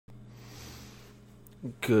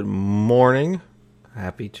Good morning.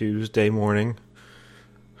 Happy Tuesday morning.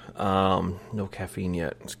 No caffeine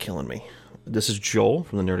yet. It's killing me. This is Joel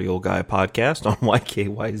from the Nerdy Old Guy podcast on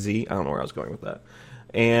YKYZ. I don't know where I was going with that.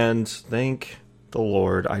 And thank the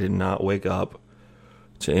Lord I did not wake up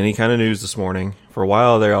to any kind of news this morning. For a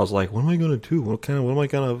while there, I was like, "What am I going to do? What am I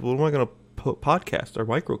going to put podcast or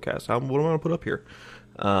microcast? What am I going to put up here?"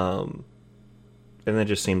 And it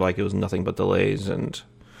just seemed like it was nothing but delays and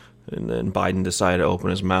then Biden decided to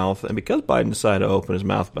open his mouth. And because Biden decided to open his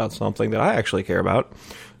mouth about something that I actually care about,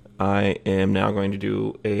 I am now going to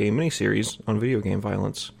do a mini-series on video game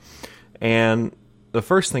violence. And the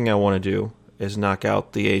first thing I want to do is knock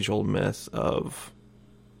out the age-old myth of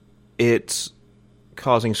it's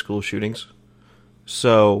causing school shootings.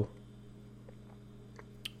 So,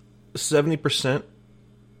 70%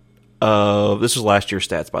 of... This was last year's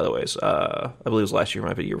stats, by the way. I believe it was last year,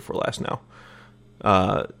 might be the year before last now.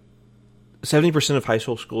 70% of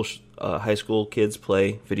high school kids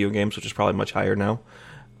play video games, which is probably much higher now.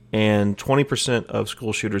 And 20% of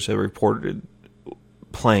school shooters have reported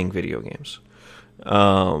playing video games.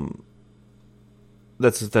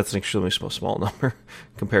 That's an extremely small number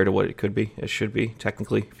compared to what it could be. It should be,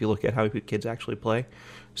 technically, if you look at how kids actually play.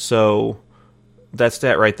 So that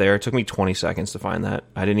stat right there, it took me 20 seconds to find that.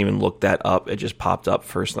 I didn't even look that up. It just popped up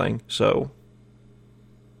first thing. So,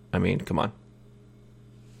 I mean, come on.